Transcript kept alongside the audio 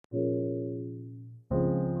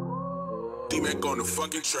D-Mac on the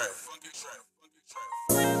fucking track.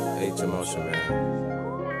 HMO,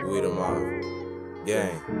 man. We the mob.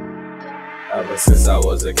 Gang. Ever since I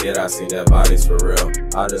was a kid, I seen that bodies for real.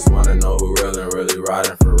 I just wanna know who real and really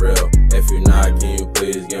riding for real. If you not, can you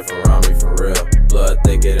please get from around me for real? Blood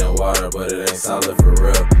thicker than water, but it ain't solid for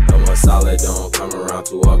real. And what's solid don't come around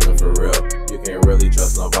too often for real. You can't really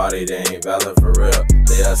trust nobody, they ain't valid for real.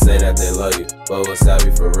 They'll say that they love you, but what's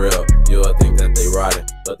savvy for real? You'll think that they riding,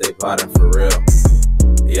 but they plotting for real.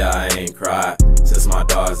 Yeah, I ain't cried since my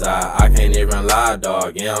dog's died. I can't even lie,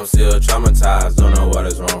 dog. Yeah, I'm still traumatized. Don't know what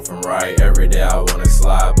is wrong from right. Every day I wanna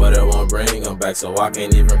slide, but it won't bring them back, so I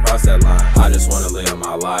can't even cross that line. I just wanna live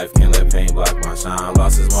my life, can't let pain block my shine.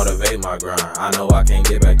 Losses motivate my grind. I know I can't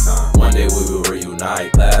get back time. One day we will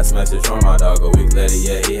reunite. Last message from my dog a week later,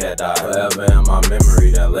 yeah, he had died. Forever in my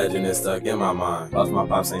memory, that legend is stuck in my mind. Lost my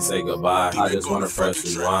pops, ain't say goodbye. I just wanna fresh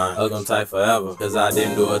rewind. Hug them tight forever, cause I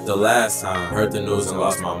didn't do it the last time. Heard the news and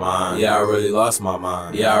lost my mind. Yeah, I really lost my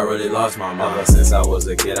mind. Yeah, I really lost my mind. Ever since I was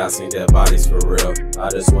a kid, I seen dead bodies for real. I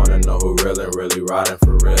just wanna know who real and really riding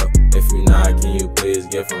for real. If you not, can you please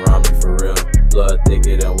get from around me for real? Blood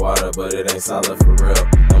thicker than water, but it ain't solid for real.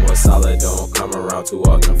 And what's solid don't come around too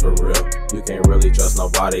often for real. You can't really trust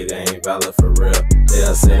nobody, they ain't valid for real.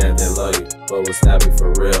 They'll say that they love you, but what's stabbing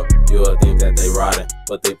for real? You'll think that they riding,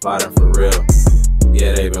 but they plotting for real.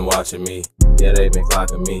 Yeah, they been watching me. Yeah, they been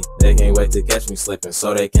clocking me. They can't wait to catch me slipping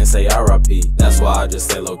so they can say R.I.P. That's why I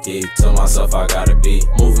just stay low-key. Tell myself I gotta be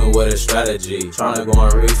moving with a strategy, trying to go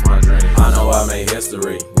and reach my dream. I know I made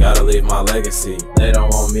history, gotta leave my legacy. They don't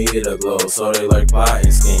want me to glow, so they lurk plot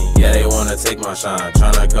and scheme. Yeah, they wanna take my shine,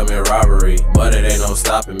 trying to commit robbery, but it ain't no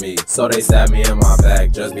stopping me. So they stab me in my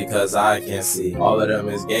back just because I can see. All of them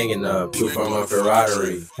is ganging up, shoot from a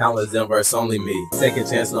camaraderie. Countless them verse only me. Take a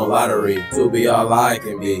chance, no lottery, to be all I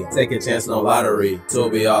can be. Take a chance, no lottery, to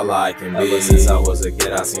be all I can be. Ever since I was a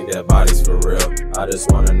kid, I seen dead bodies for real. I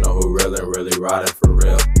just wanna know who real and really riding for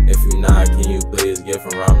real. If you not, can you please get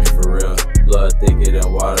from around me for real? Blood thicker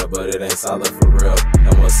than water, but it ain't solid for real.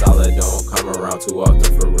 And what's solid don't come around too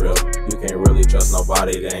often for real. You can't really trust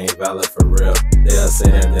nobody, they ain't valid for real. They'll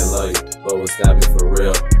say that they love you, but what's stabbing for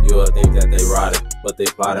real? You'll think that they riding, but they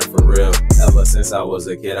plotting for real. Ever since I was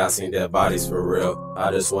a kid, I seen dead bodies for real.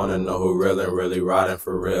 I just wanna know who real and really riding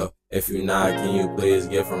for real. If you not, can you please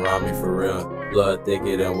get from around me for real? Blood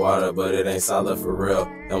thicker than water, but it ain't solid for real.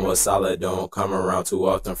 And what's solid don't come around too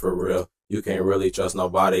often for real. You can't really trust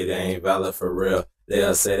nobody, they ain't valid for real.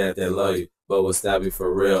 They'll say that they love you, but what's stabby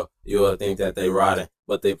for real? You'll think that they riding,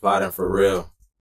 but they plotting for real.